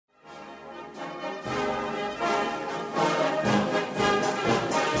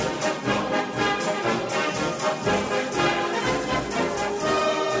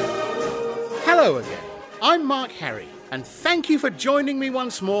Hello again, I'm Mark Harry, and thank you for joining me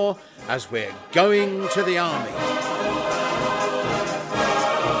once more as we're going to the army.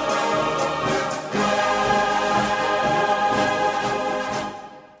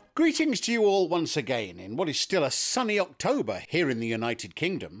 Greetings to you all once again in what is still a sunny October here in the United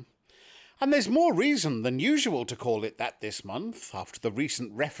Kingdom. And there's more reason than usual to call it that this month, after the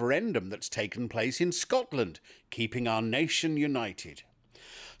recent referendum that's taken place in Scotland, keeping our nation united.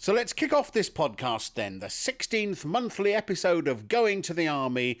 So let's kick off this podcast then, the 16th monthly episode of Going to the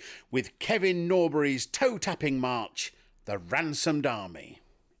Army, with Kevin Norbury's toe-tapping march, The Ransomed Army.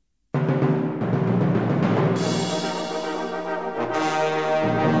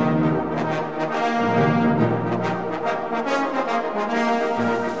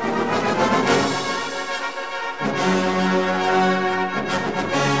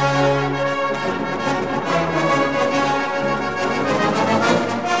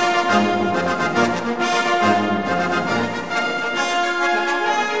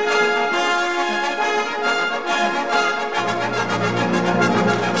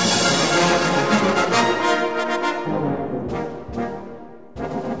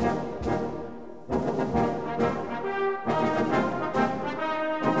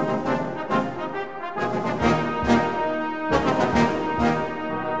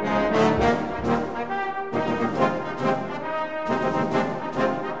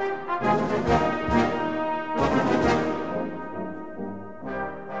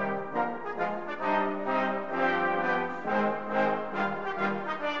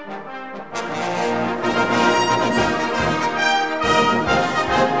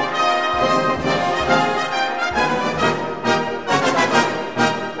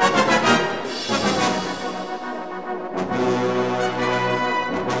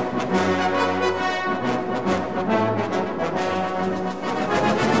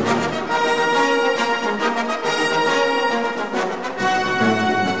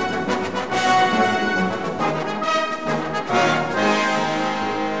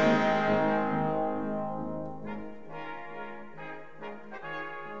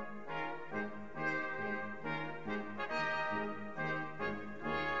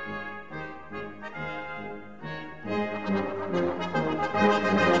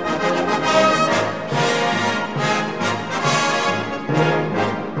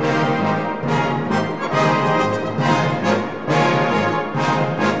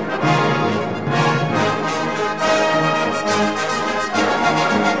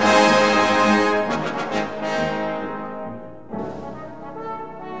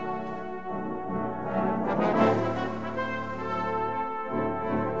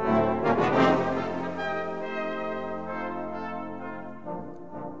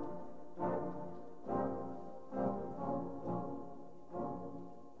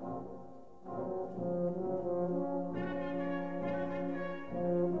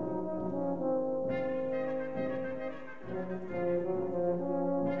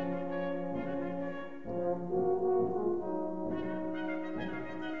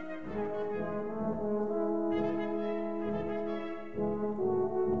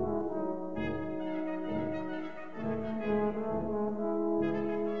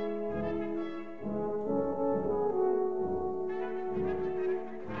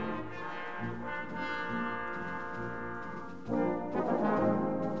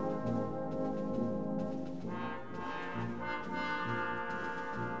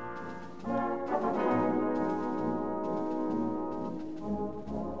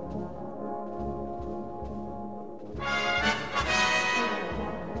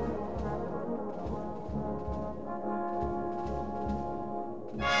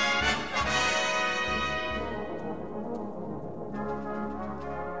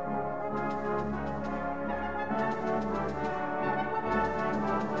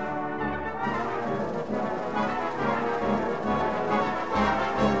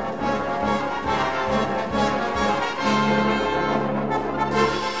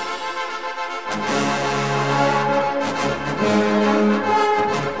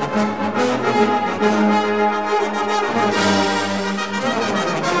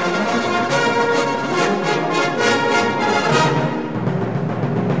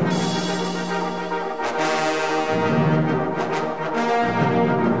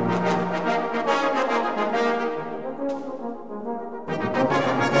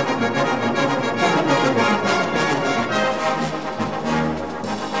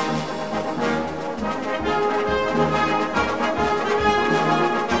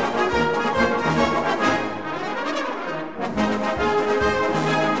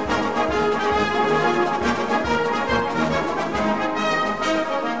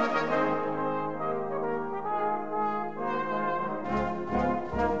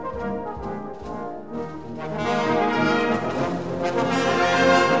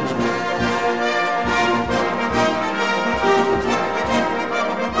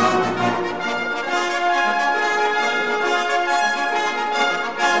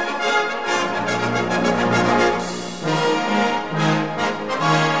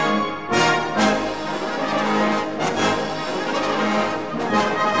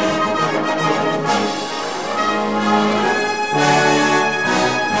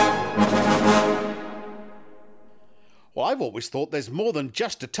 I've always thought there's more than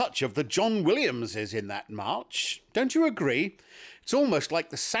just a touch of the John Williamses in that march. Don't you agree? It's almost like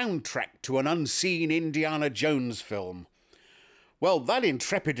the soundtrack to an unseen Indiana Jones film. Well, that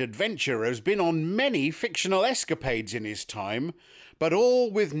intrepid adventurer has been on many fictional escapades in his time, but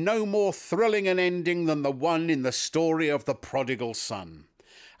all with no more thrilling an ending than the one in the story of the prodigal son.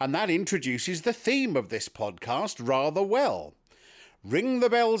 And that introduces the theme of this podcast rather well. Ring the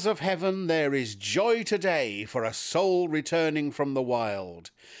bells of heaven, there is joy today for a soul returning from the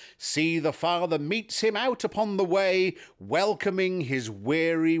wild. See, the father meets him out upon the way, welcoming his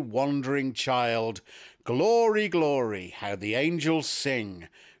weary, wandering child. Glory, glory, how the angels sing.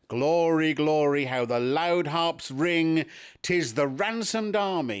 Glory, glory, how the loud harps ring. 'Tis the ransomed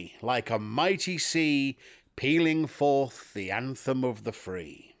army, like a mighty sea, pealing forth the anthem of the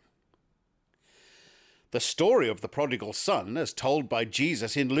free. The story of the prodigal son, as told by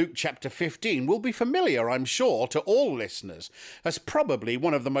Jesus in Luke chapter 15, will be familiar, I'm sure, to all listeners, as probably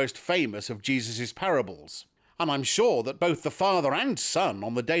one of the most famous of Jesus' parables. And I'm sure that both the father and son,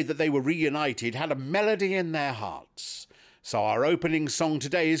 on the day that they were reunited, had a melody in their hearts. So our opening song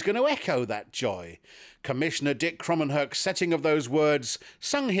today is going to echo that joy. Commissioner Dick Crommenherk's setting of those words,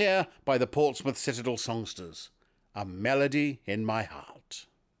 sung here by the Portsmouth Citadel Songsters. A melody in my heart.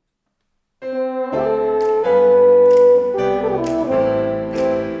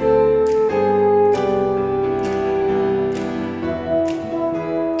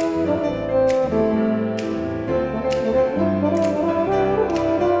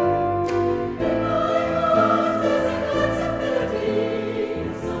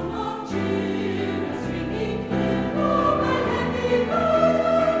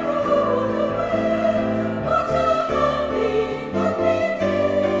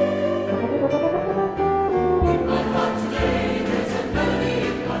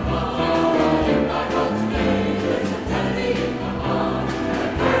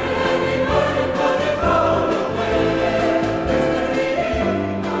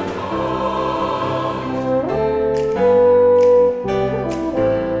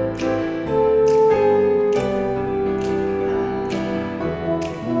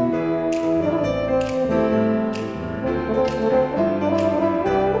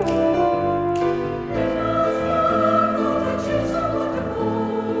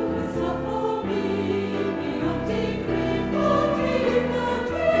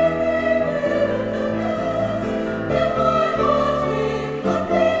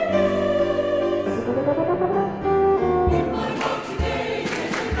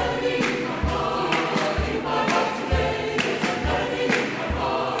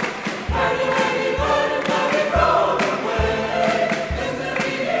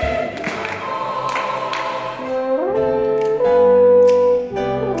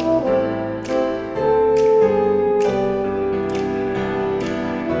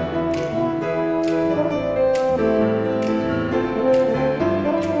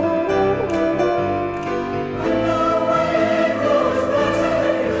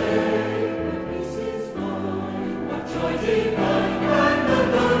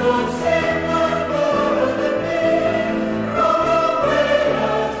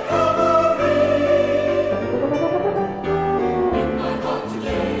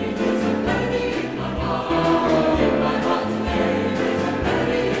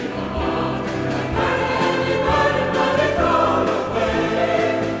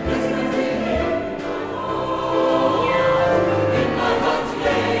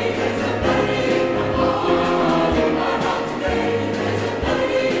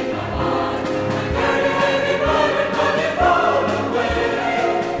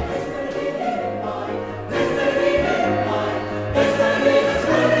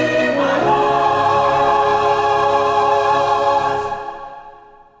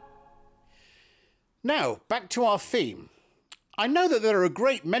 Now, back to our theme. I know that there are a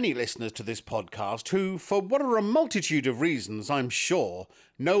great many listeners to this podcast who, for what are a multitude of reasons, I'm sure,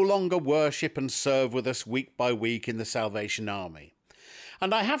 no longer worship and serve with us week by week in the Salvation Army.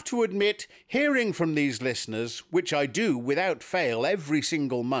 And I have to admit, hearing from these listeners, which I do without fail every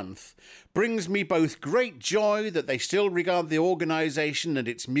single month, brings me both great joy that they still regard the organisation and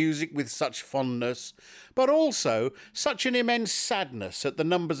its music with such fondness, but also such an immense sadness at the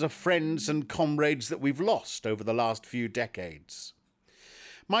numbers of friends and comrades that we've lost over the last few decades.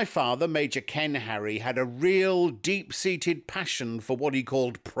 My father, Major Ken Harry, had a real deep-seated passion for what he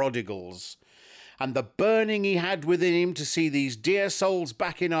called prodigals, and the burning he had within him to see these dear souls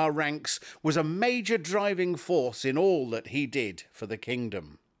back in our ranks was a major driving force in all that he did for the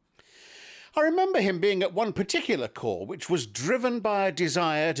kingdom. I remember him being at one particular corps which was driven by a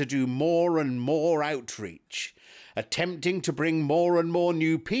desire to do more and more outreach, attempting to bring more and more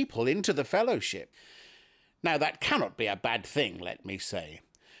new people into the fellowship. Now, that cannot be a bad thing, let me say.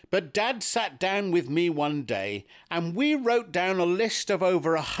 But Dad sat down with me one day and we wrote down a list of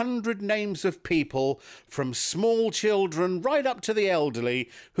over 100 names of people, from small children right up to the elderly,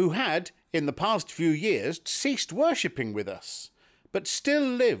 who had, in the past few years, ceased worshipping with us, but still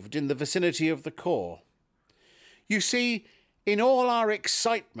lived in the vicinity of the core. You see, in all our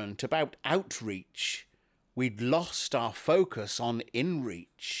excitement about outreach, we'd lost our focus on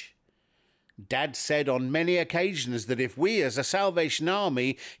inreach. Dad said on many occasions that if we as a Salvation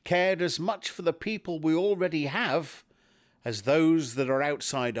Army cared as much for the people we already have as those that are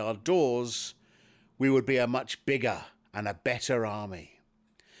outside our doors, we would be a much bigger and a better army.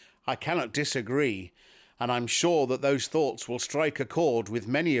 I cannot disagree, and I'm sure that those thoughts will strike a chord with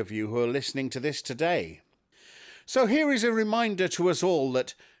many of you who are listening to this today. So here is a reminder to us all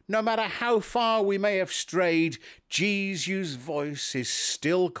that no matter how far we may have strayed, Jesu's voice is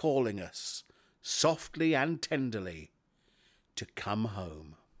still calling us, softly and tenderly, to come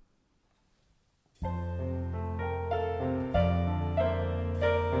home.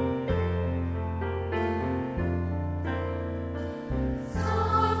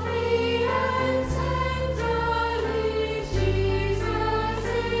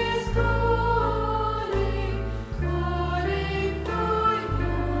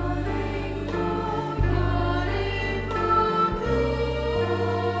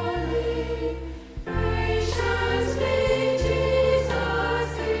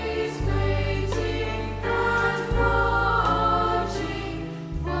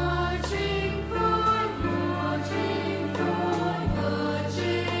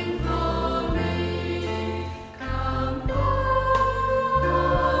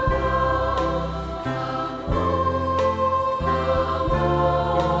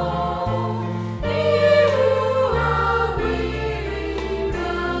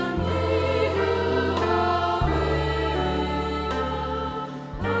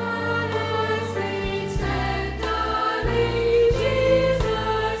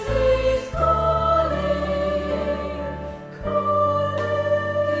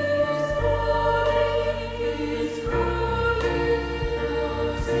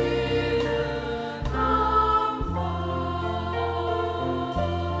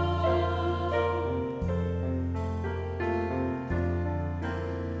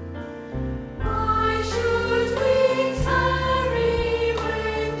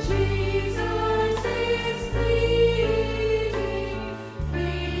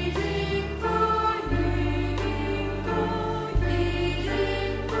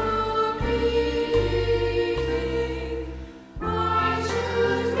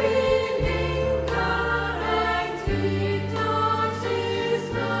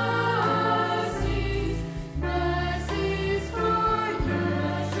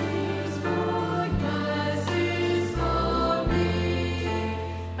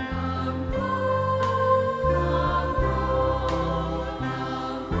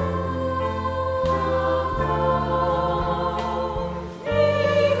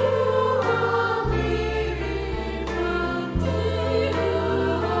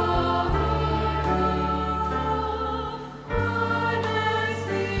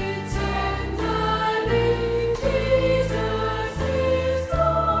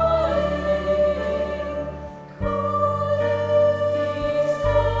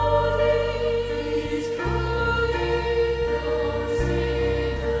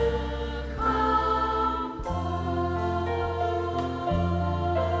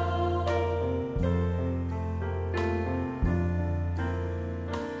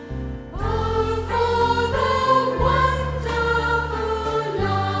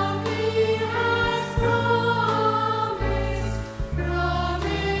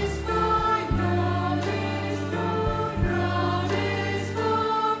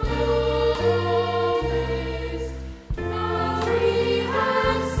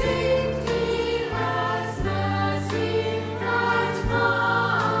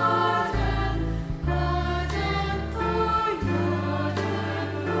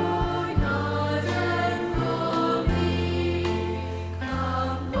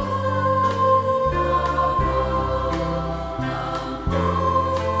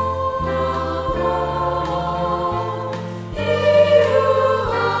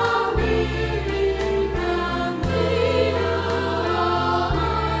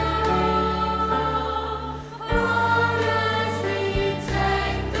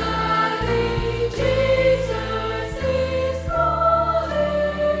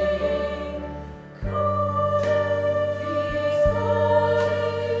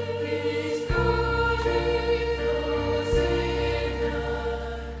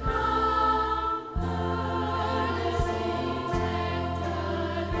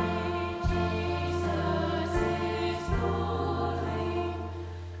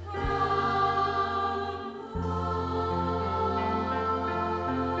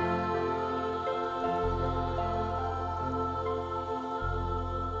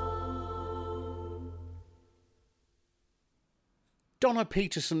 Donna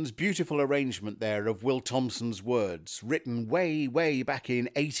Peterson's beautiful arrangement there of Will Thompson's words, written way, way back in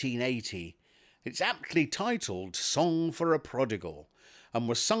 1880. It's aptly titled Song for a Prodigal, and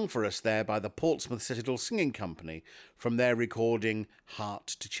was sung for us there by the Portsmouth Citadel Singing Company from their recording Heart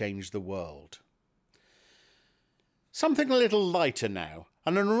to Change the World. Something a little lighter now,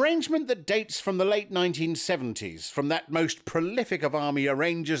 and an arrangement that dates from the late 1970s, from that most prolific of Army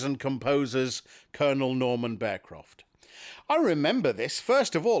arrangers and composers, Colonel Norman Bearcroft. I remember this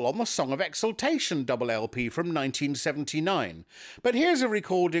first of all on the Song of Exultation double LP from 1979, but here's a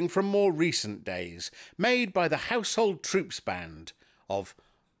recording from more recent days, made by the Household Troops Band of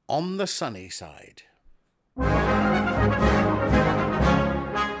On the Sunny Side.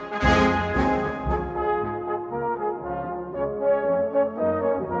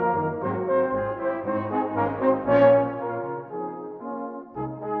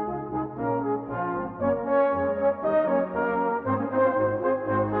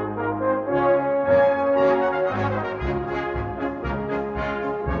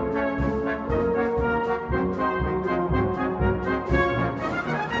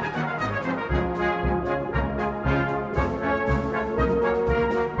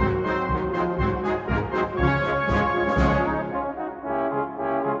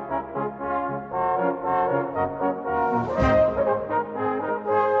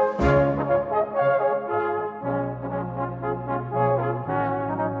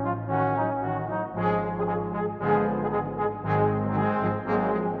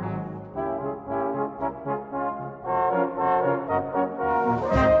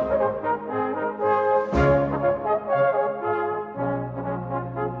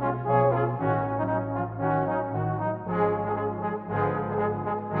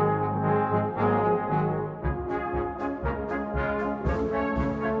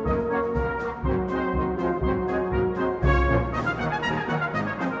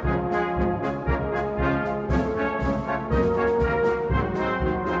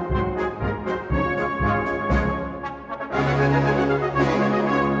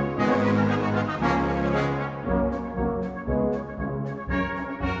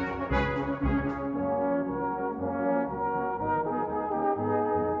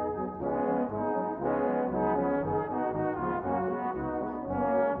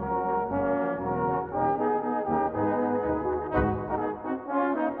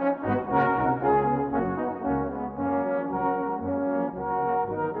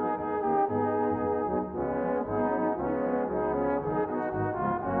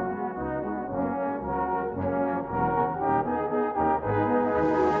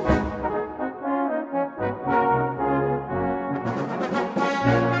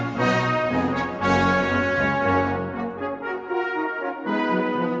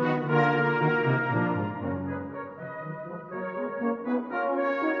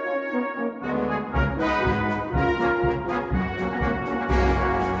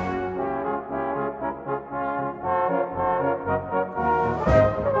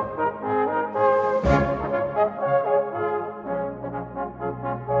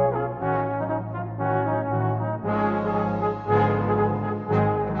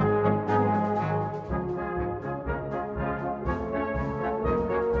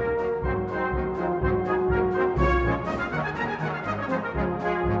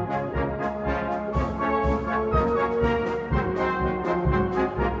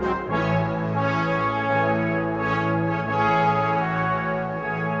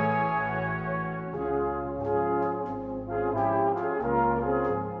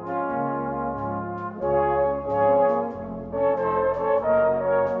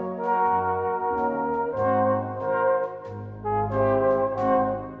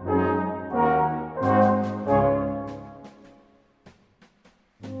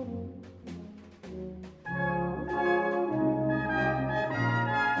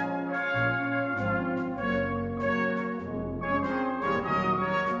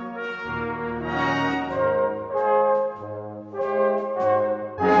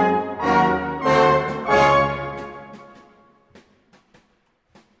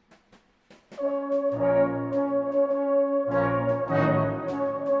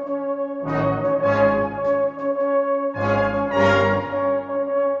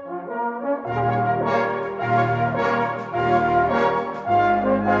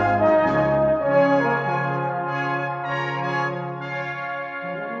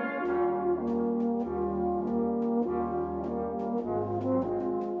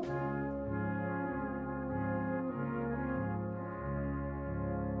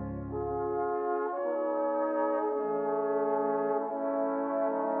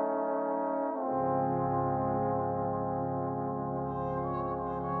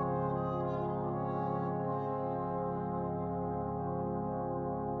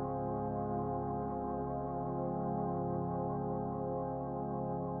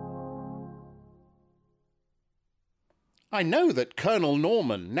 I know that Colonel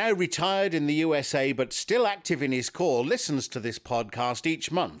Norman, now retired in the USA but still active in his corps, listens to this podcast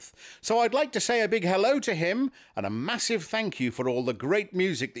each month. So I'd like to say a big hello to him and a massive thank you for all the great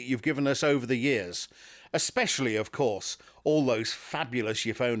music that you've given us over the years. Especially, of course, all those fabulous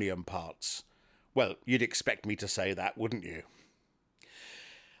euphonium parts. Well, you'd expect me to say that, wouldn't you?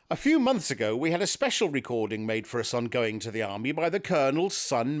 A few months ago, we had a special recording made for us on going to the army by the Colonel's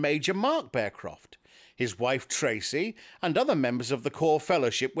son, Major Mark Bearcroft, his wife Tracy, and other members of the Corps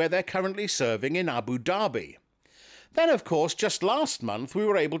Fellowship where they're currently serving in Abu Dhabi. Then, of course, just last month we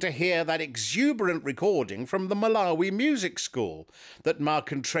were able to hear that exuberant recording from the Malawi Music School that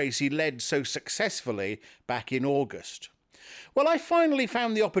Mark and Tracy led so successfully back in August. Well, I finally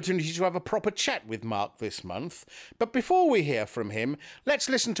found the opportunity to have a proper chat with Mark this month, but before we hear from him, let's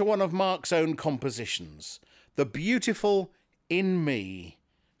listen to one of Mark's own compositions, the beautiful In Me,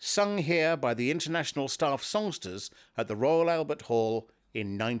 sung here by the International Staff Songsters at the Royal Albert Hall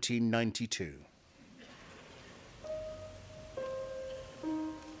in 1992.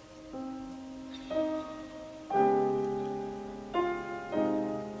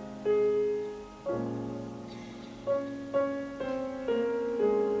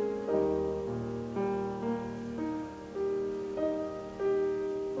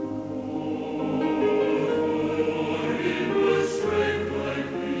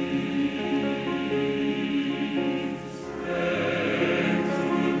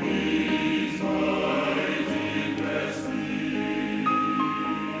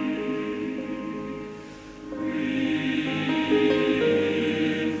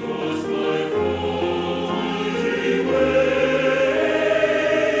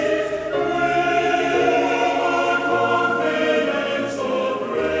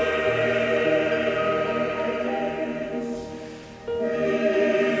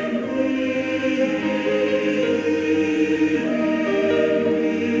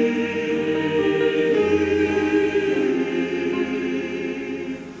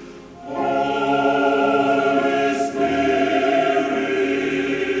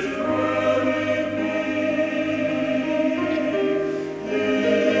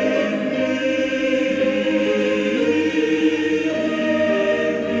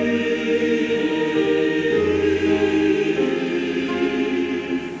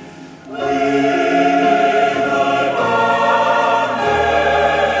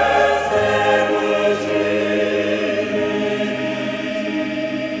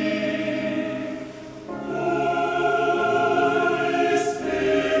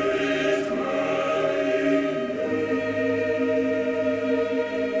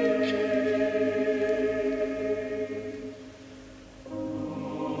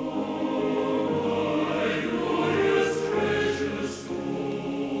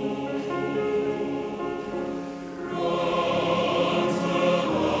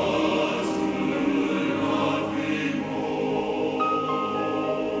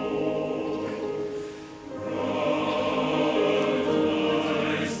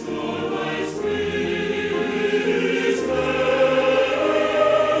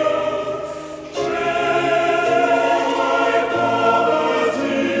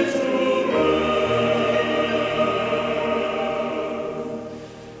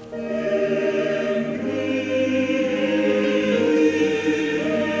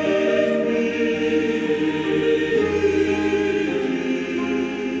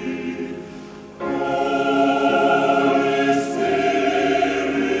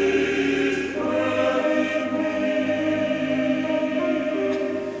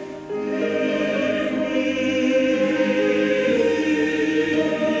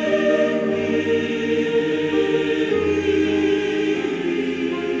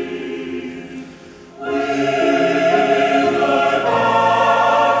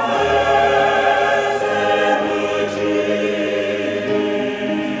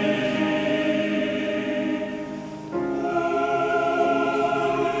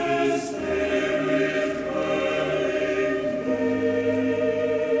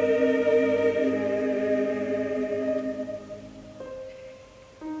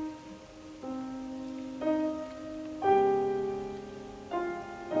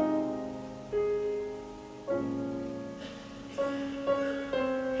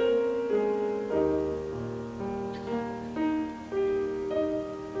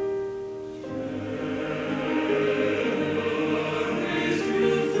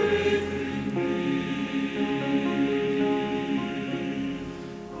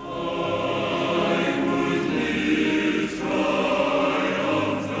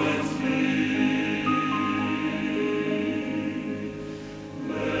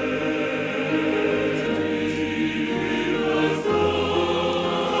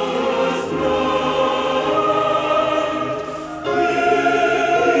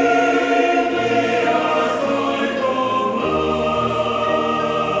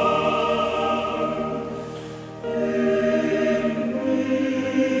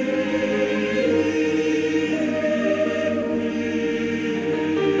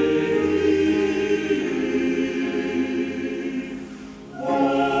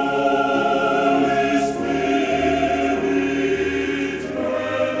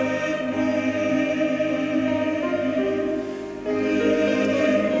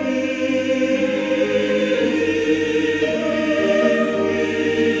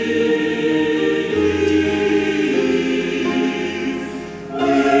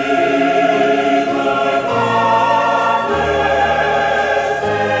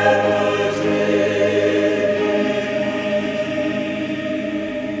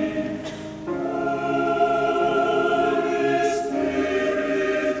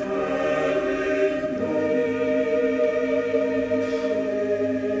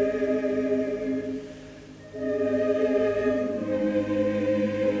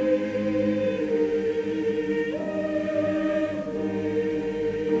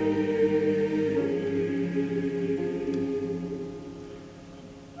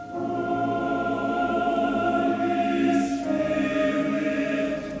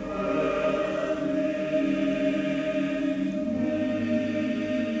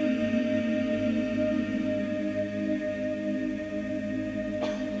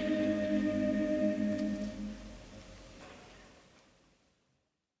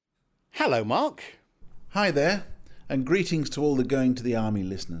 Hello, Mark. Hi there, and greetings to all the Going to the Army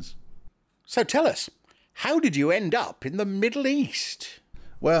listeners. So tell us, how did you end up in the Middle East?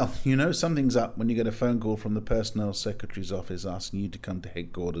 Well, you know something's up when you get a phone call from the Personnel Secretary's office asking you to come to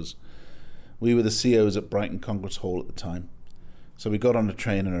headquarters. We were the COs at Brighton Congress Hall at the time, so we got on a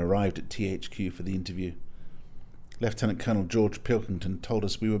train and arrived at THQ for the interview. Lieutenant Colonel George Pilkington told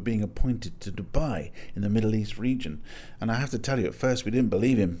us we were being appointed to Dubai in the Middle East region, and I have to tell you, at first we didn't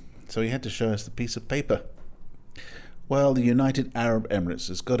believe him, so he had to show us the piece of paper. Well, the United Arab Emirates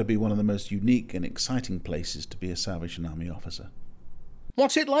has got to be one of the most unique and exciting places to be a Salvation Army officer.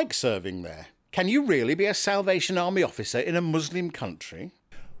 What's it like serving there? Can you really be a Salvation Army officer in a Muslim country?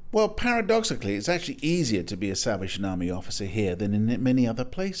 Well, paradoxically, it's actually easier to be a Salvation Army officer here than in many other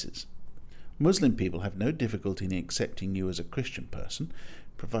places. Muslim people have no difficulty in accepting you as a Christian person,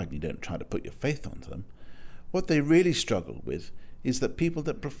 provided you don't try to put your faith onto them. What they really struggle with is that people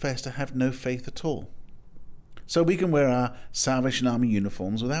that profess to have no faith at all. So we can wear our Salvation Army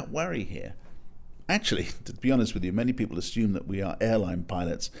uniforms without worry here. Actually, to be honest with you, many people assume that we are airline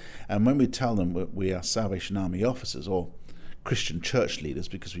pilots, and when we tell them we are Salvation Army officers or Christian church leaders,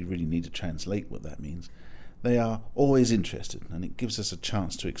 because we really need to translate what that means, they are always interested, and it gives us a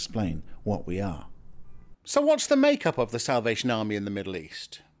chance to explain what we are. So what's the makeup of the Salvation Army in the Middle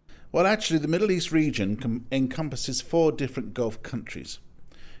East? Well, actually, the Middle East region encompasses 4 different Gulf countries.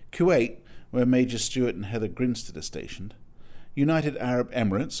 Kuwait, where Major Stuart and Heather Grinstead are stationed, United Arab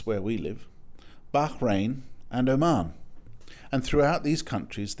Emirates, where we live, Bahrain and Oman. And throughout these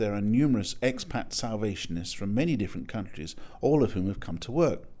countries there are numerous expat Salvationists from many different countries, all of whom have come to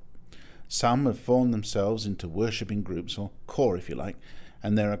work. Some have formed themselves into worshipping groups, or corps if you like,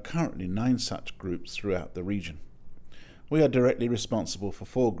 and there are currently 9 such groups throughout the region. We are directly responsible for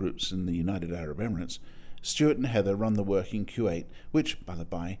 4 groups in the United Arab Emirates. Stuart and Heather run the work in Kuwait, which, by the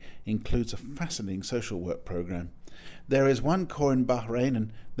by, includes a fascinating social work program. There is 1 corps in Bahrain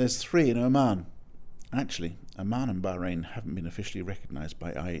and there's 3 in Oman. Actually, Oman and Bahrain haven't been officially recognised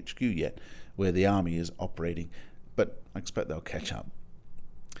by IHQ yet, where the army is operating, but I expect they'll catch up.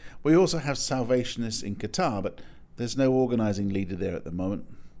 We also have Salvationists in Qatar, but there's no organising leader there at the moment.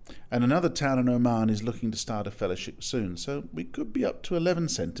 And another town in Oman is looking to start a fellowship soon, so we could be up to 11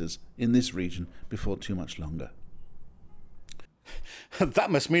 centres in this region before too much longer.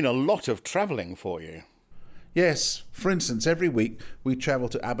 That must mean a lot of travelling for you. Yes, for instance, every week we travel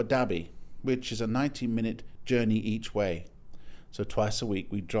to Abu Dhabi, which is a 90-minute journey each way. So twice a week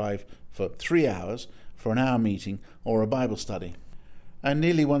we drive for 3 hours for an hour meeting or a Bible study. And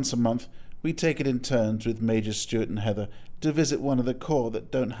nearly once a month we take it in turns with Major Stuart and Heather to visit one of the corps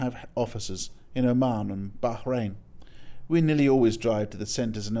that don't have officers in Oman and Bahrain. We nearly always drive to the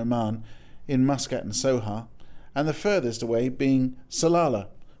centres in Oman, in Muscat and Sohar, and the furthest away being Salalah,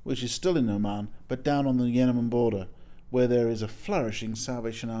 which is still in Oman but down on the Yemen border, where there is a flourishing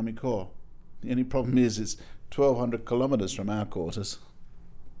Salvation Army Corps. The only problem is it's 1,200 kilometres from our quarters.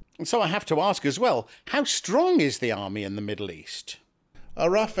 So I have to ask as well, how strong is the army in the Middle East? A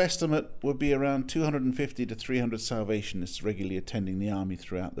rough estimate would be around 250 to 300 Salvationists regularly attending the army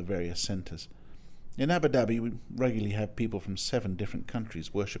throughout the various centres. In Abu Dhabi, we regularly have people from 7 different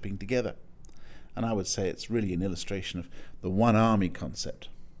countries worshipping together. And I would say it's really an illustration of the one army concept.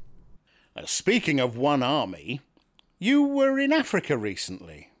 Speaking of one army, you were in Africa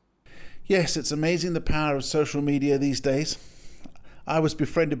recently. Yes, it's amazing the power of social media these days. I was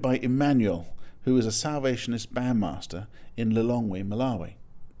befriended by Emmanuel, who is a Salvationist bandmaster in Lilongwe, Malawi.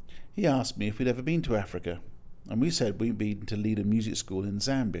 He asked me if we'd ever been to Africa, and we said we'd been to lead a music school in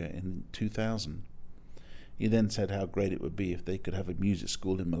Zambia in 2000. He then said how great it would be if they could have a music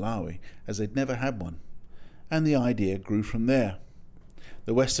school in Malawi, as they'd never had one, and the idea grew from there.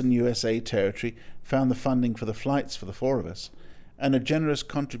 The Western USA Territory found the funding for the flights for the 4 of us, and a generous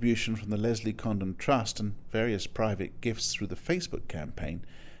contribution from the Leslie Condon Trust and various private gifts through the Facebook campaign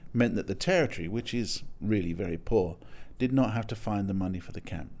meant that the Territory, which is really very poor, did not have to find the money for the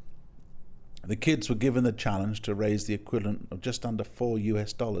camp. The kids were given the challenge to raise the equivalent of just under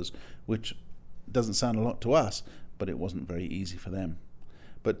 $4, which doesn't sound a lot to us, but it wasn't very easy for them.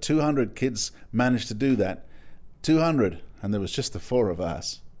 But 200 kids managed to do that. 200, and there was just the 4 of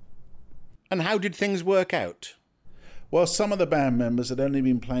us. And how did things work out? Well, some of the band members had only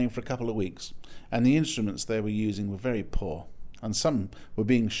been playing for a couple of weeks, and the instruments they were using were very poor, and some were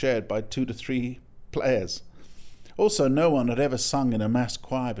being shared by 2 to 3 players. Also, no one had ever sung in a mass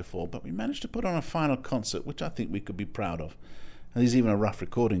choir before, but we managed to put on a final concert, which I think we could be proud of. And there's even a rough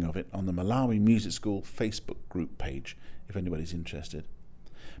recording of it on the Malawi Music School Facebook group page, if anybody's interested.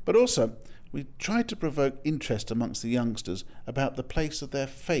 But also, we tried to provoke interest amongst the youngsters about the place of their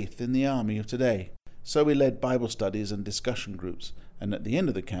faith in the army of today. So we led Bible studies and discussion groups, and at the end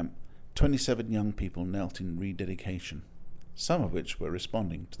of the camp, 27 young people knelt in rededication, some of which were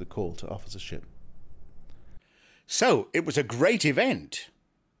responding to the call to officership. So, it was a great event.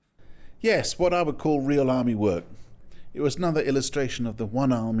 Yes, what I would call real army work. It was another illustration of the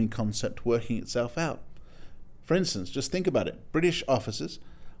one army concept working itself out. For instance, just think about it. British officers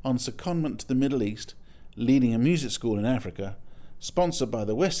on secondment to the Middle East, leading a music school in Africa, sponsored by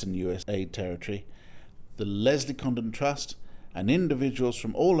the Western US Aid Territory, the Leslie Condon Trust, and individuals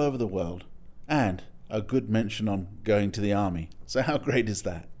from all over the world, and a good mention on going to the army. So how great is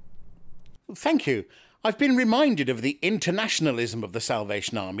that? Thank you. I've been reminded of the internationalism of the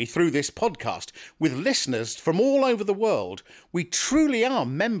Salvation Army through this podcast, with listeners from all over the world. We truly are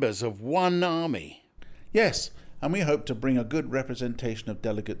members of one army. Yes, and we hope to bring a good representation of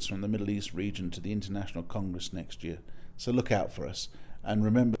delegates from the Middle East region to the International Congress next year. So look out for us, and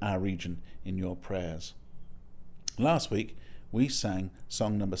remember our region in your prayers. Last week, we sang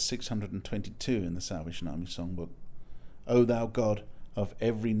song number 622 in the Salvation Army songbook. O thou God of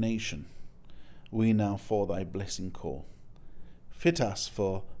every nation, we now for thy blessing call. Fit us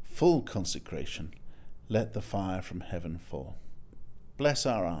for full consecration, let the fire from heaven fall. Bless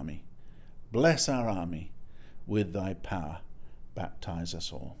our army, with thy power baptize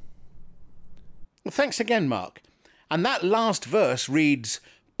us all. Well, thanks again, Mark. And that last verse reads,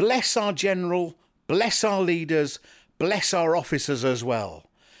 bless our general, bless our leaders, bless our officers as well.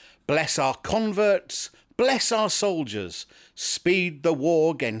 Bless our converts, bless our soldiers, speed the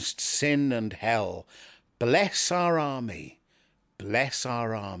war against sin and hell. Bless our army,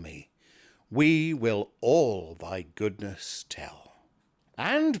 we will all thy goodness tell.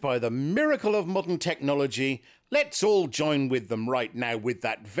 And by the miracle of modern technology, let's all join with them right now with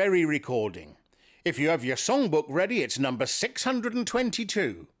that very recording. If you have your songbook ready, it's number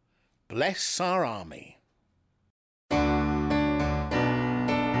 622. Bless our army.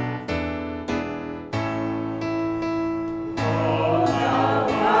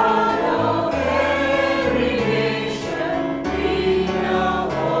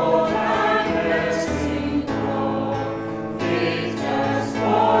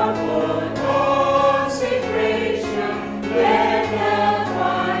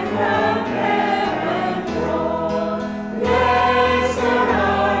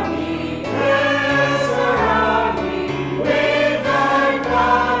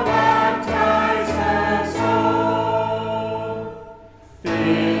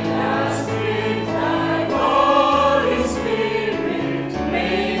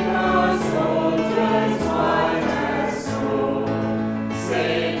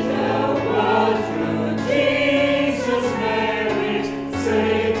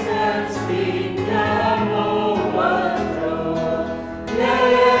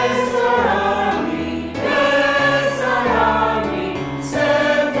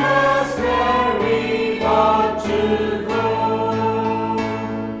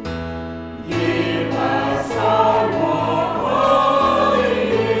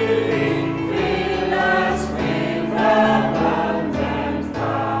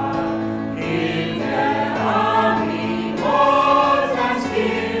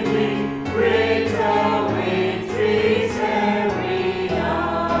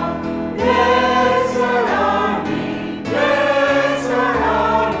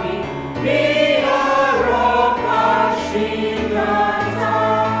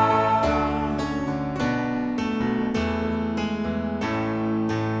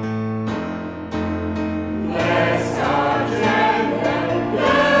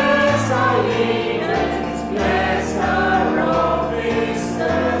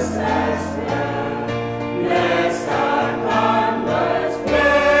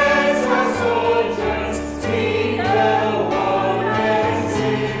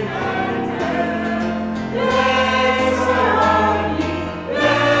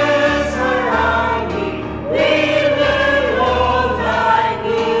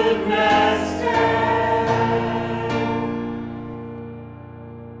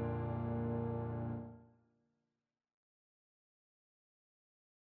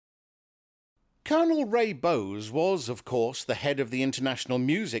 Colonel Ray Bowes was, of course, the head of the International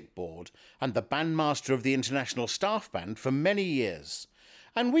Music Board and the bandmaster of the International Staff Band for many years,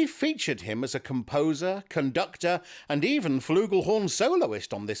 and we've featured him as a composer, conductor, and even flugelhorn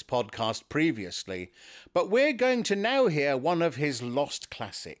soloist on this podcast previously, but we're going to now hear one of his lost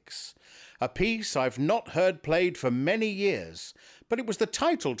classics, a piece I've not heard played for many years, but it was the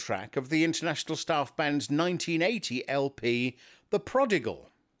title track of the International Staff Band's 1980 LP, The Prodigal.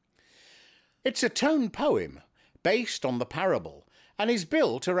 It's a tone poem based on the parable and is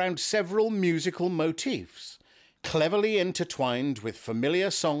built around several musical motifs, cleverly intertwined with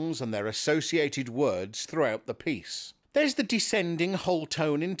familiar songs and their associated words throughout the piece. There's the descending whole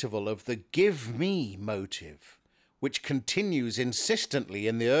tone interval of the "give me" motive, which continues insistently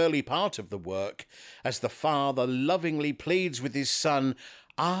in the early part of the work as the father lovingly pleads with his son,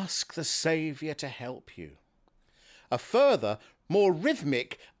 "Ask the Saviour to help you." A further, more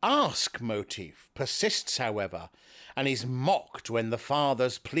rhythmic "ask" motif persists, however, and is mocked when the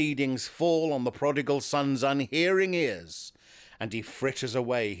father's pleadings fall on the prodigal son's unhearing ears, and he fritters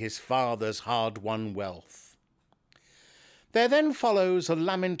away his father's hard-won wealth. There then follows a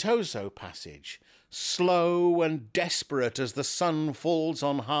lamentoso passage, slow and desperate as the son falls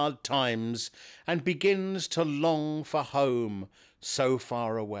on hard times and begins to long for home so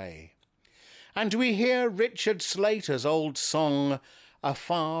far away. And we hear Richard Slater's old song,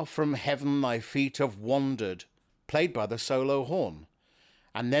 "Afar from heaven thy feet have wandered," played by the solo horn,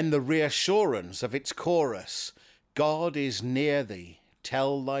 and then the reassurance of its chorus, "God is near thee,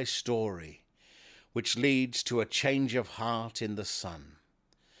 tell thy story," which leads to a change of heart in the son.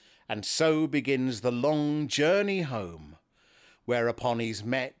 And so begins the long journey home, whereupon he's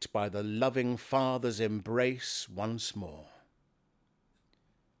met by the loving father's embrace once more.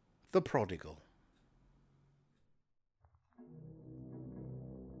 The Prodigal.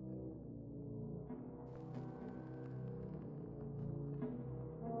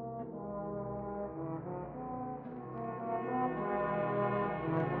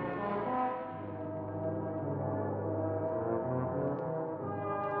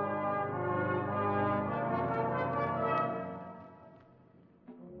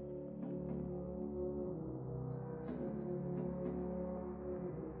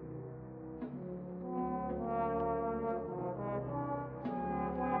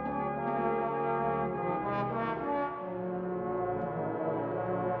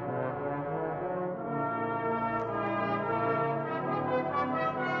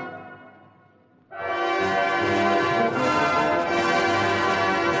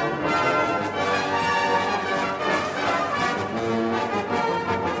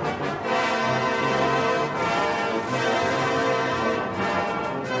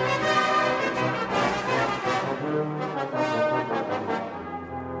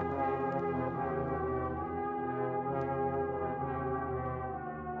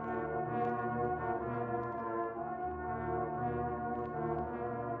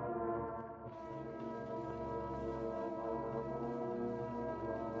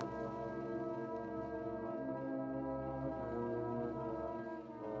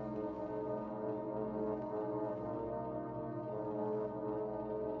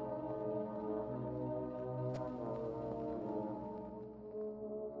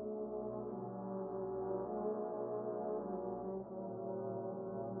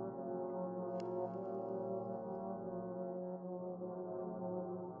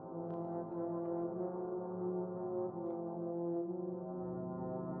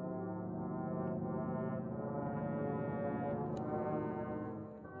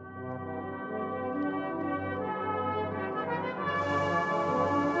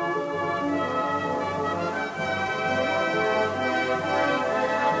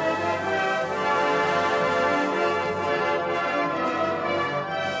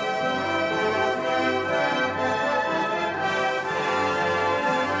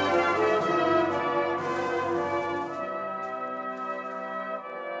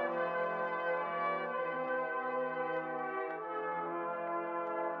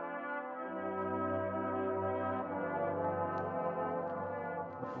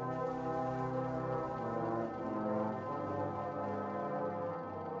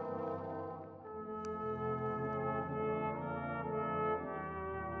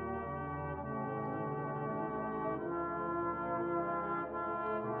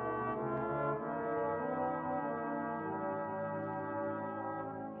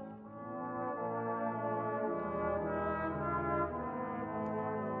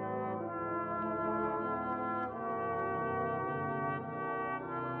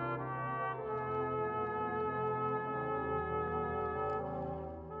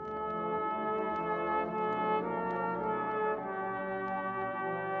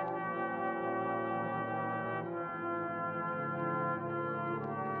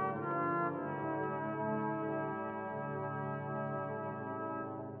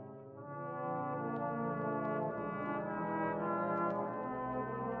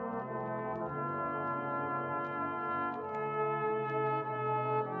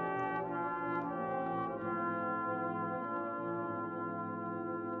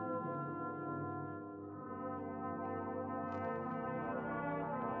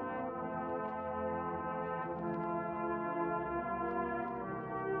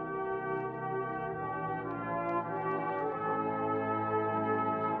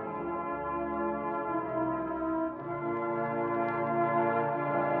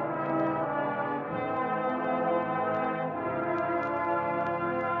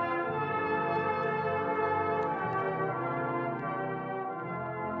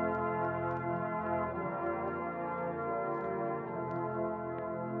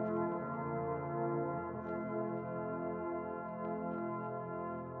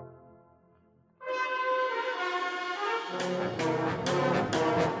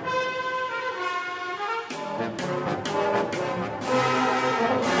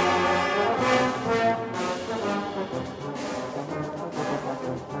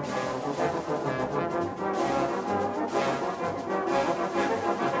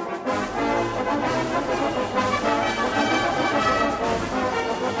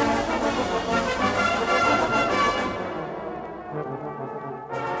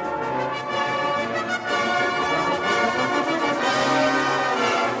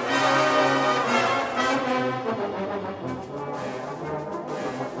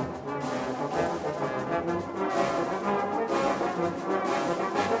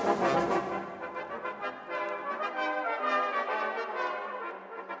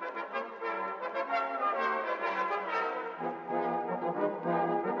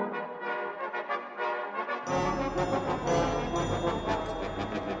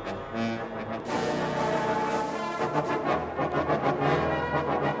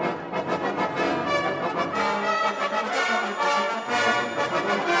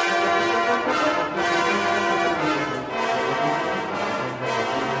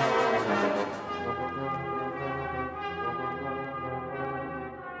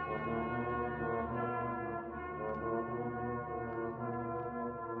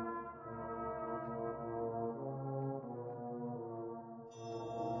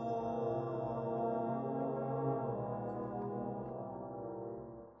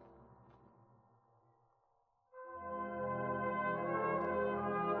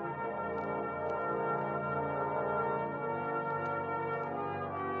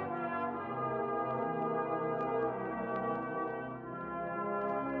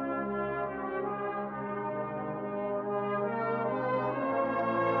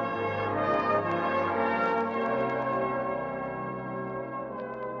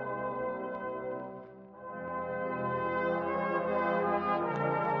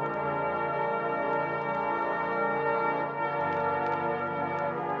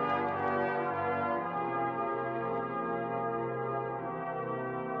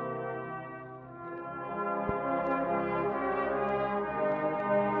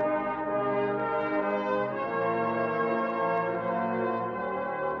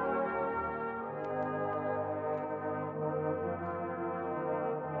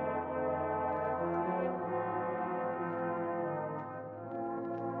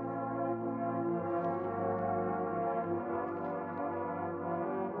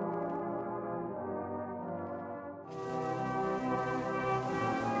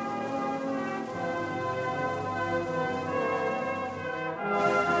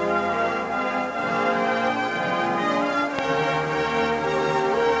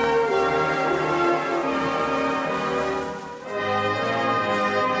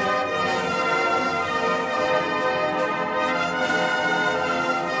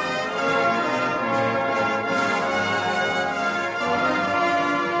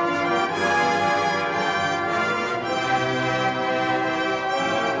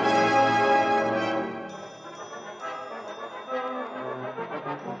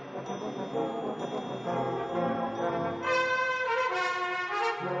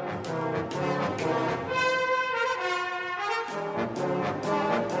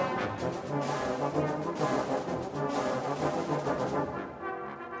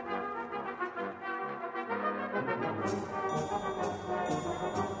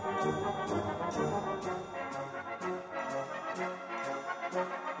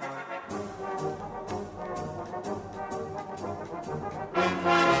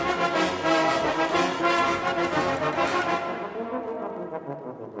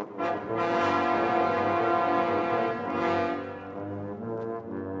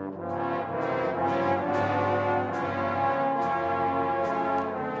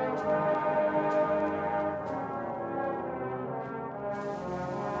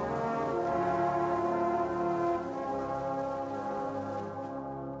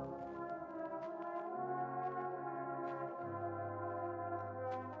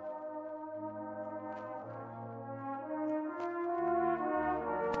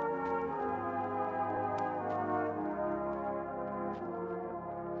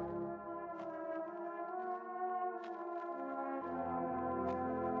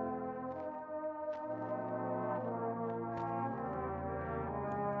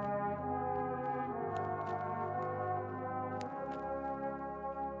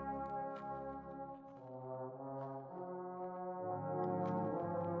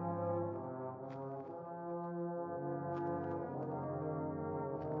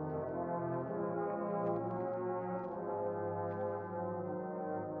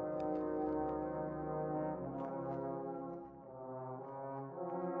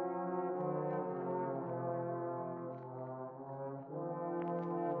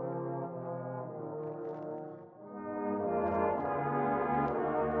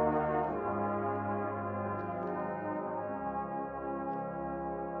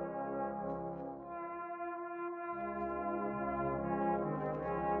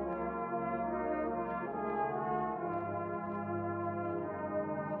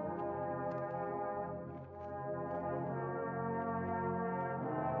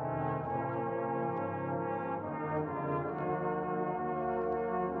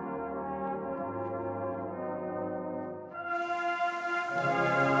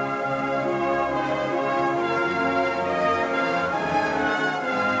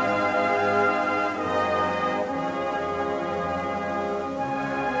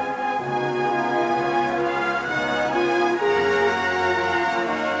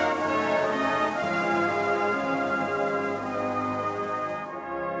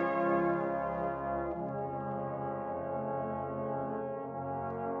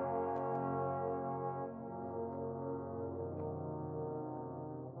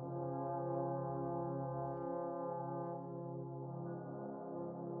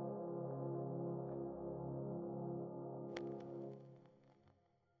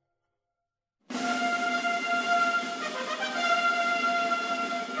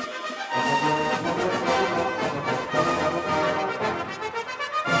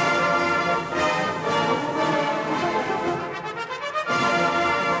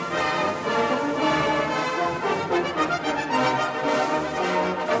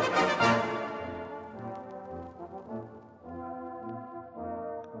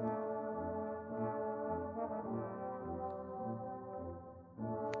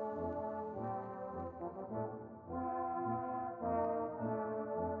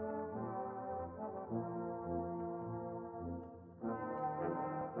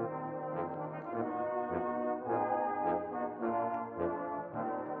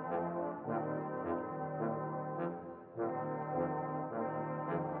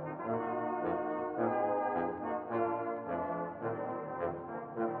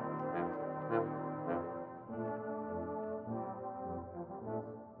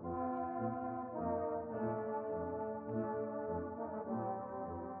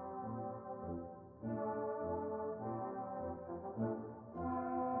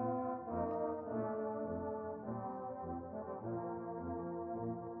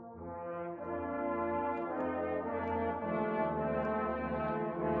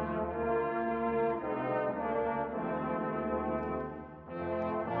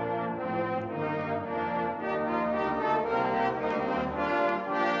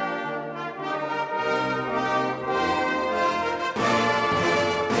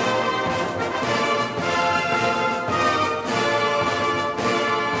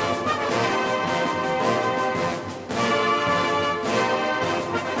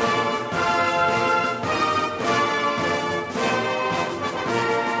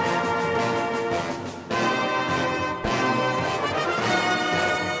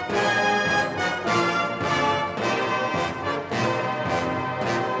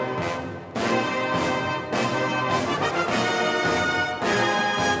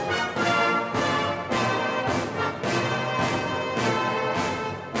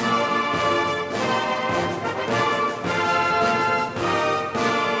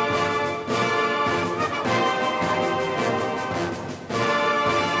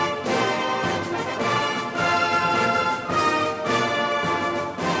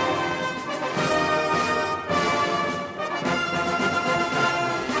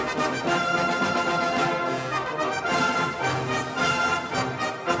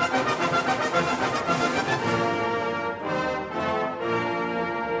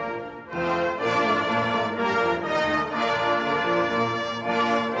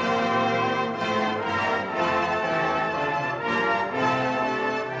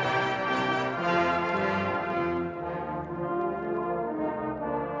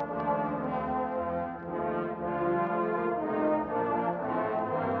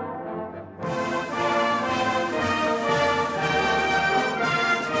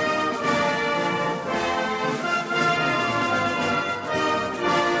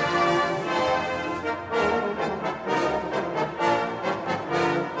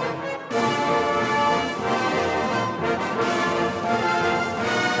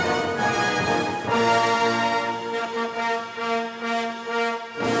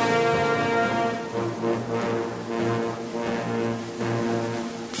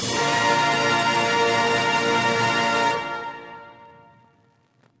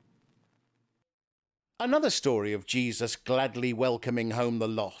 Another story of Jesus gladly welcoming home the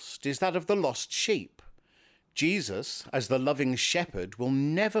lost is that of the lost sheep. Jesus, as the loving shepherd, will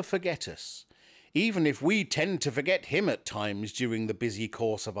never forget us, even if we tend to forget him at times during the busy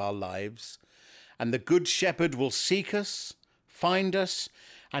course of our lives. And the good shepherd will seek us, find us,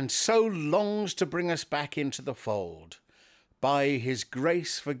 and so longs to bring us back into the fold, by his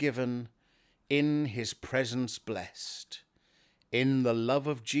grace forgiven, in his presence blessed. In the love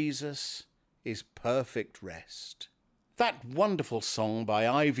of Jesus is perfect rest. That wonderful song by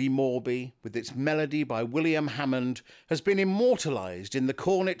Ivy Morby, with its melody by William Hammond, has been immortalised in the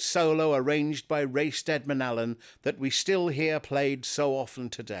cornet solo arranged by Ray Steadman Allen that we still hear played so often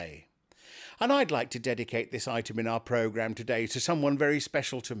today. And I'd like to dedicate this item in our programme today to someone very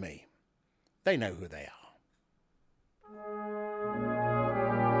special to me. They know who they are.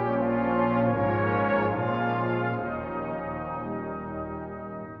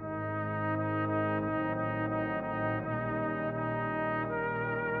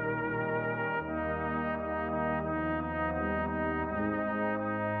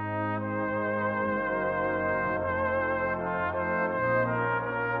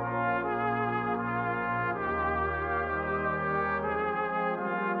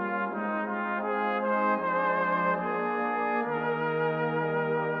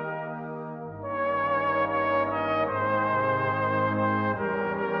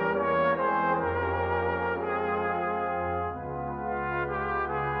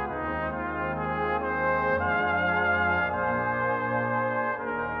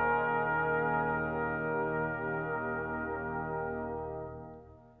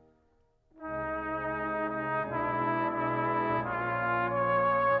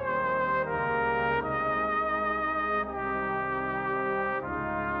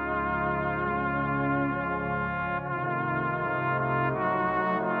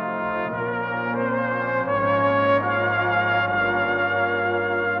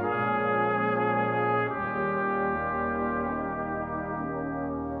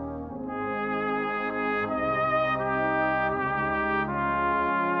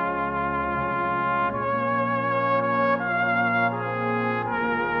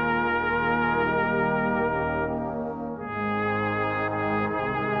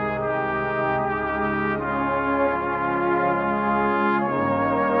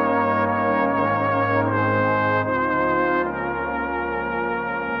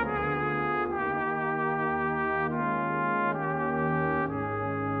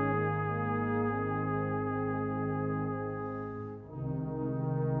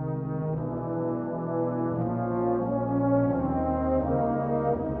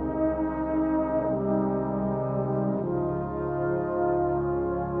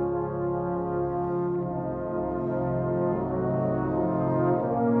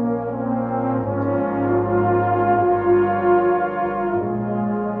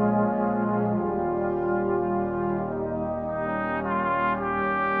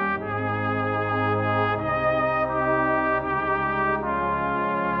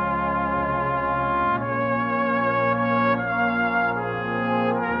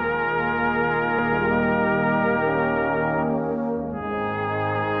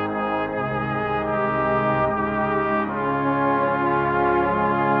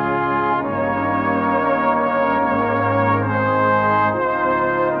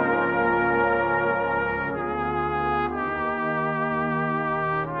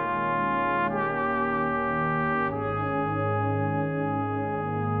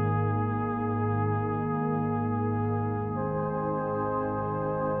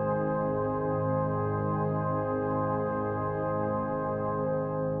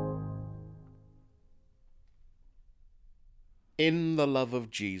 In the Love of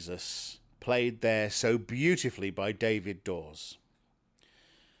Jesus, played there so beautifully by David Dawes.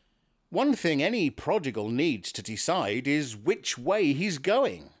 One thing any prodigal needs to decide is which way he's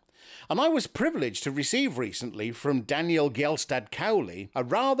going. And I was privileged to receive recently from Daniel Gjelstad Cowley a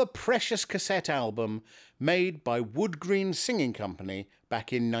rather precious cassette album made by Wood Green Singing Company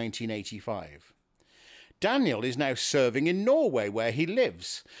back in 1985. Daniel is now serving in Norway where he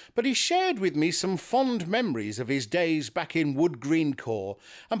lives, but he shared with me some fond memories of his days back in Wood Green Corps,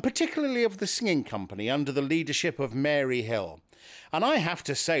 and particularly of the singing company under the leadership of Mary Hill. And I have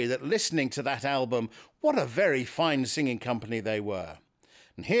to say that listening to that album, what a very fine singing company they were.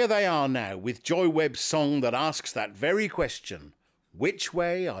 And here they are now with Joy Webb's song that asks that very question: which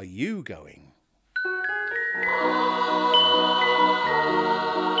way are you going?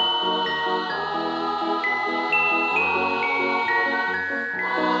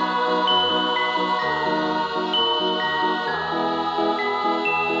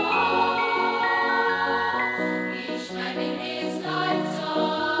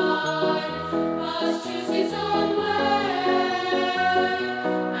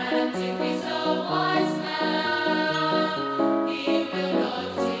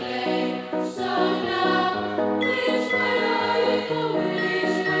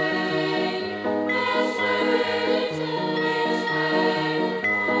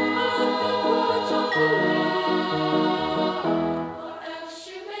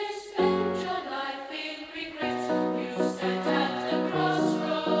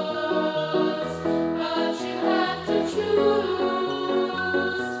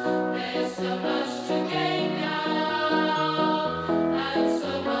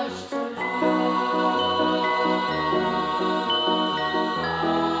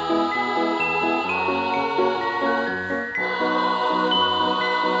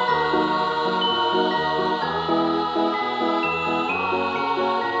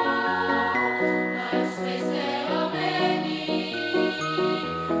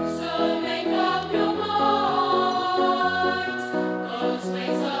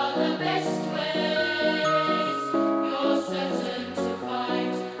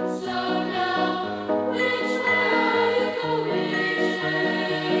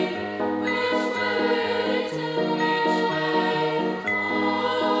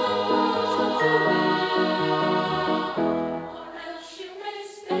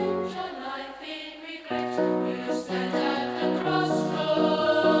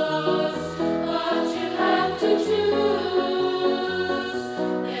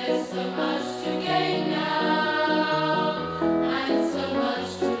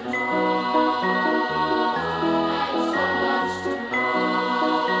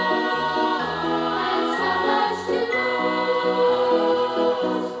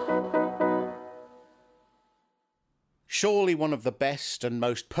 one of the best and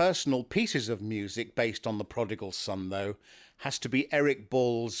most personal pieces of music based on the prodigal son, though, has to be Eric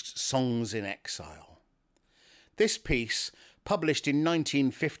Ball's Songs in Exile. This piece, published in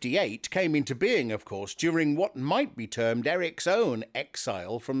 1958, came into being, of course, during what might be termed Eric's own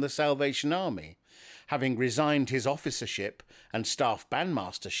exile from the Salvation Army, having resigned his officership and staff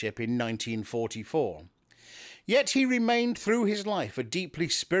bandmastership in 1944. Yet he remained through his life a deeply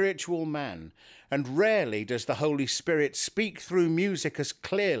spiritual man, and rarely does the Holy Spirit speak through music as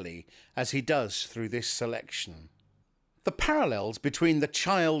clearly as he does through this selection. The parallels between the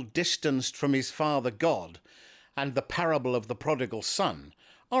child distanced from his father God and the parable of the prodigal son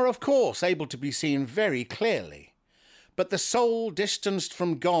are of course able to be seen very clearly. But the soul distanced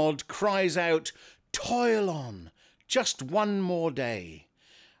from God cries out, "Toil on, just one more day."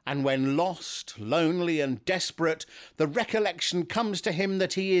 And when lost, lonely and desperate, the recollection comes to him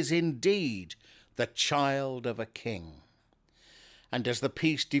that he is indeed the child of a king. And as the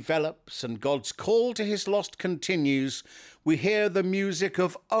piece develops and God's call to his lost continues, we hear the music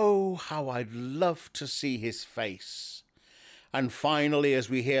of "Oh, how I'd love to see his face." And finally, as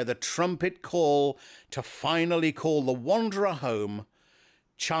we hear the trumpet call to finally call the wanderer home,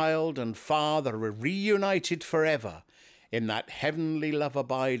 child and father are reunited forever in that heavenly love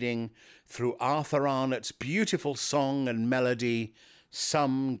abiding through Arthur Arnott's beautiful song and melody,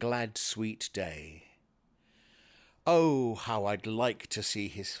 "Some Glad Sweet Day." Oh, how I'd like to see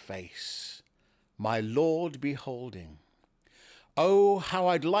his face, my Lord beholding. Oh, how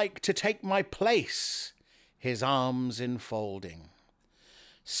I'd like to take my place, his arms enfolding.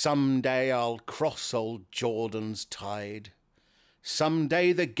 Some day I'll cross old Jordan's tide. Some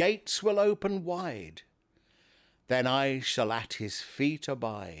day the gates will open wide. Then I shall at his feet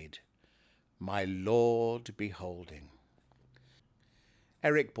abide, my Lord beholding.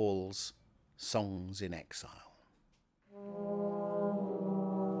 Eric Ball's Songs in Exile.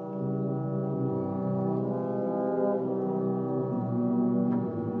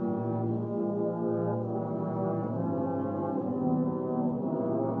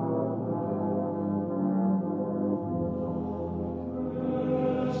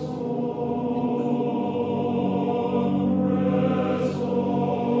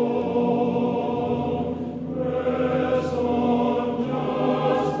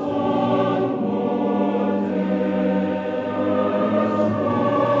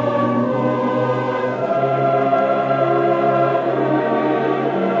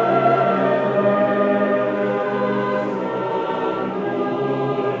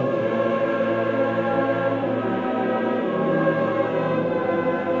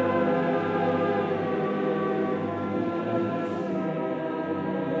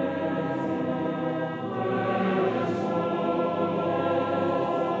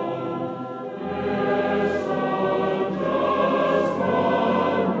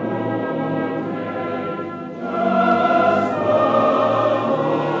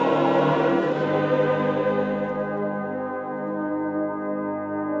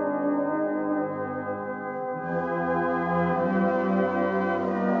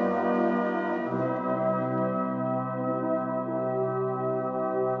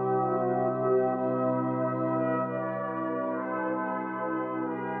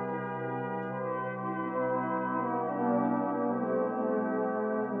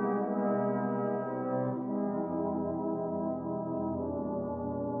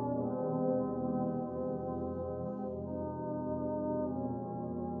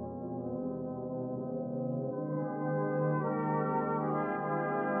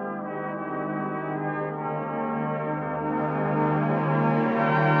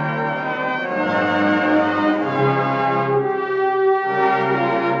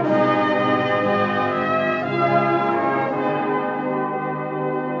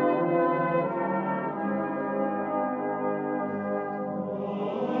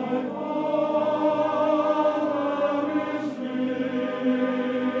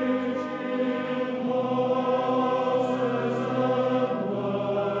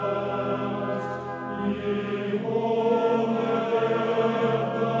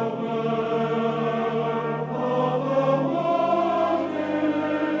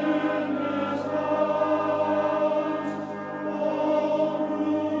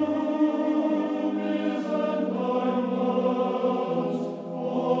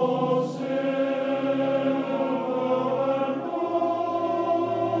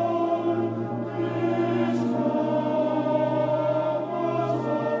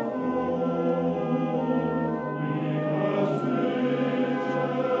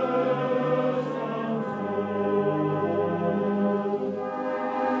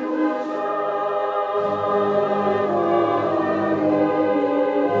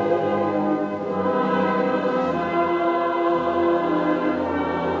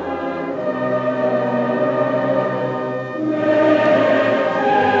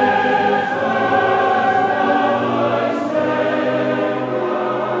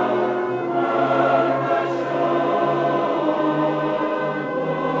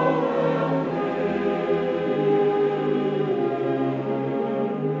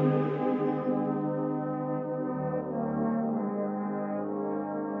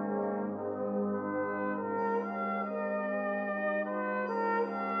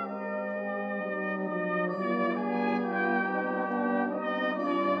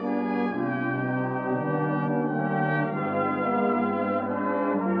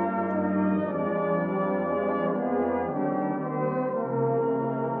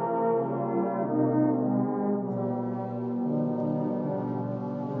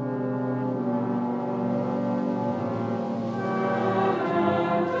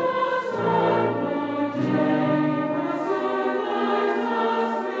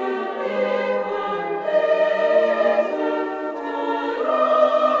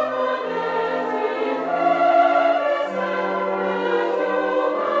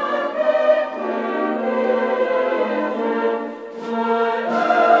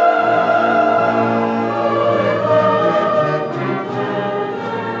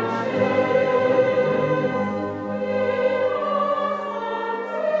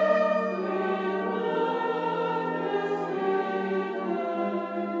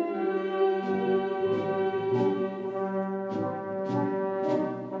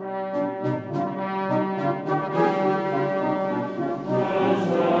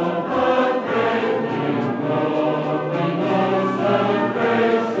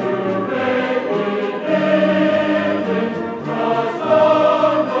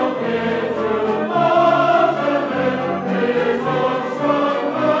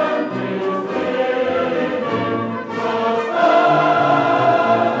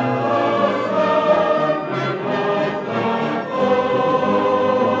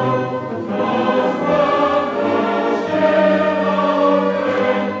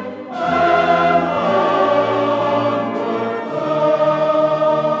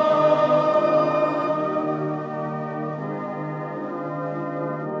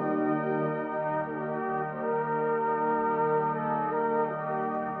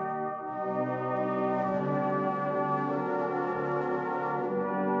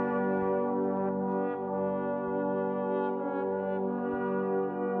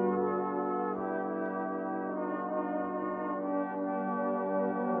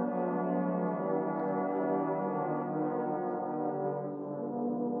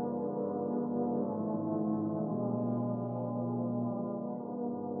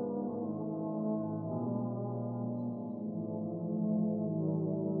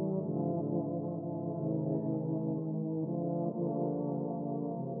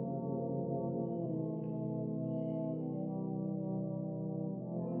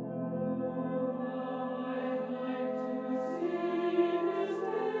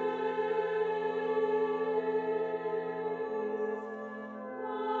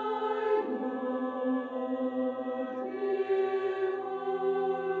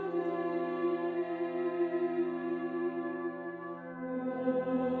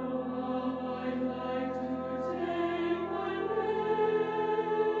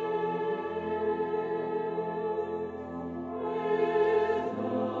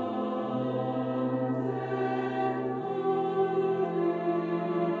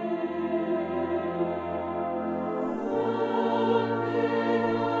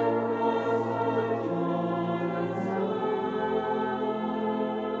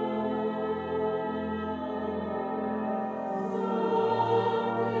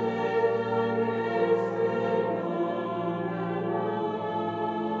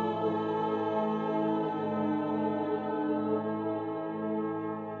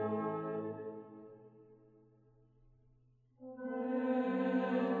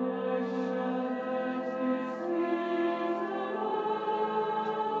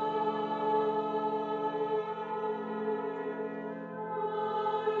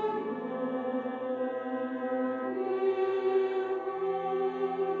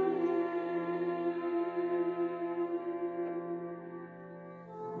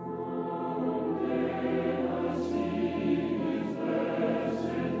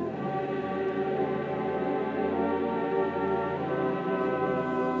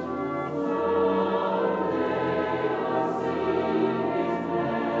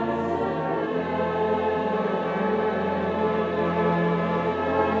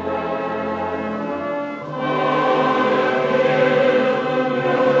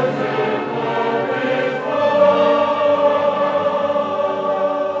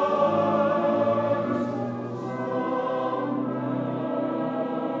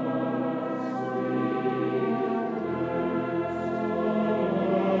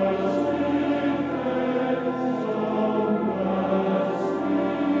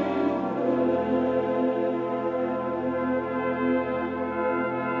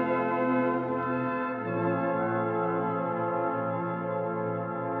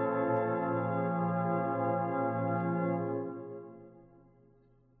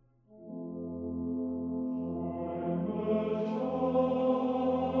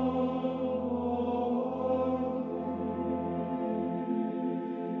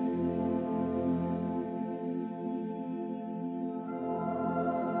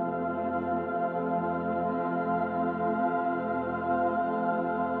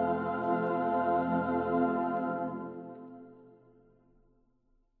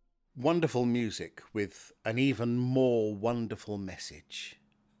 wonderful music with an even more wonderful message.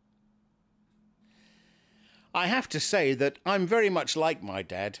 I have to say that I'm very much like my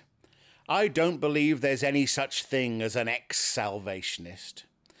dad. I don't believe there's any such thing as an ex-Salvationist.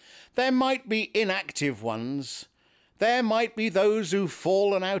 There might be inactive ones. There might be those who've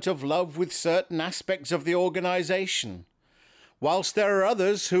fallen out of love with certain aspects of the organisation, whilst there are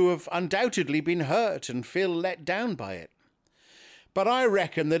others who have undoubtedly been hurt and feel let down by it. But I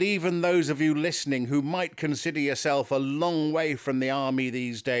reckon that even those of you listening who might consider yourself a long way from the army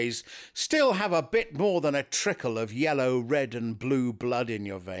these days still have a bit more than a trickle of yellow, red and blue blood in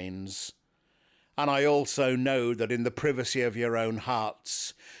your veins. And I also know that in the privacy of your own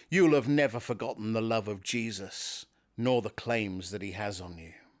hearts, you'll have never forgotten the love of Jesus, nor the claims that he has on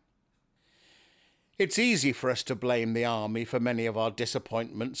you. It's easy for us to blame the army for many of our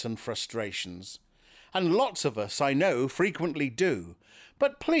disappointments and frustrations. And lots of us, I know, frequently do.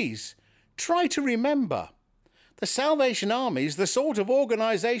 But please, try to remember, the Salvation Army's the sort of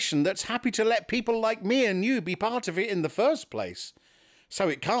organisation that's happy to let people like me and you be part of it in the first place. So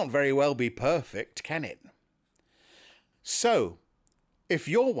it can't very well be perfect, can it? So, if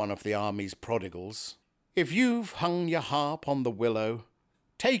you're one of the Army's prodigals, if you've hung your harp on the willow,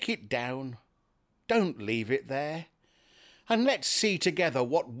 take it down. Don't leave it there. And let's see together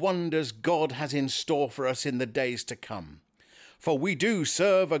what wonders God has in store for us in the days to come. For we do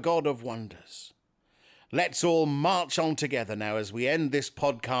serve a God of wonders. Let's all march on together now as we end this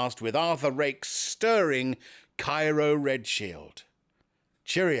podcast with Arthur Rake's stirring Cairo Red Shield.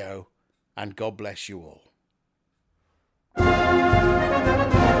 Cheerio, and God bless you all.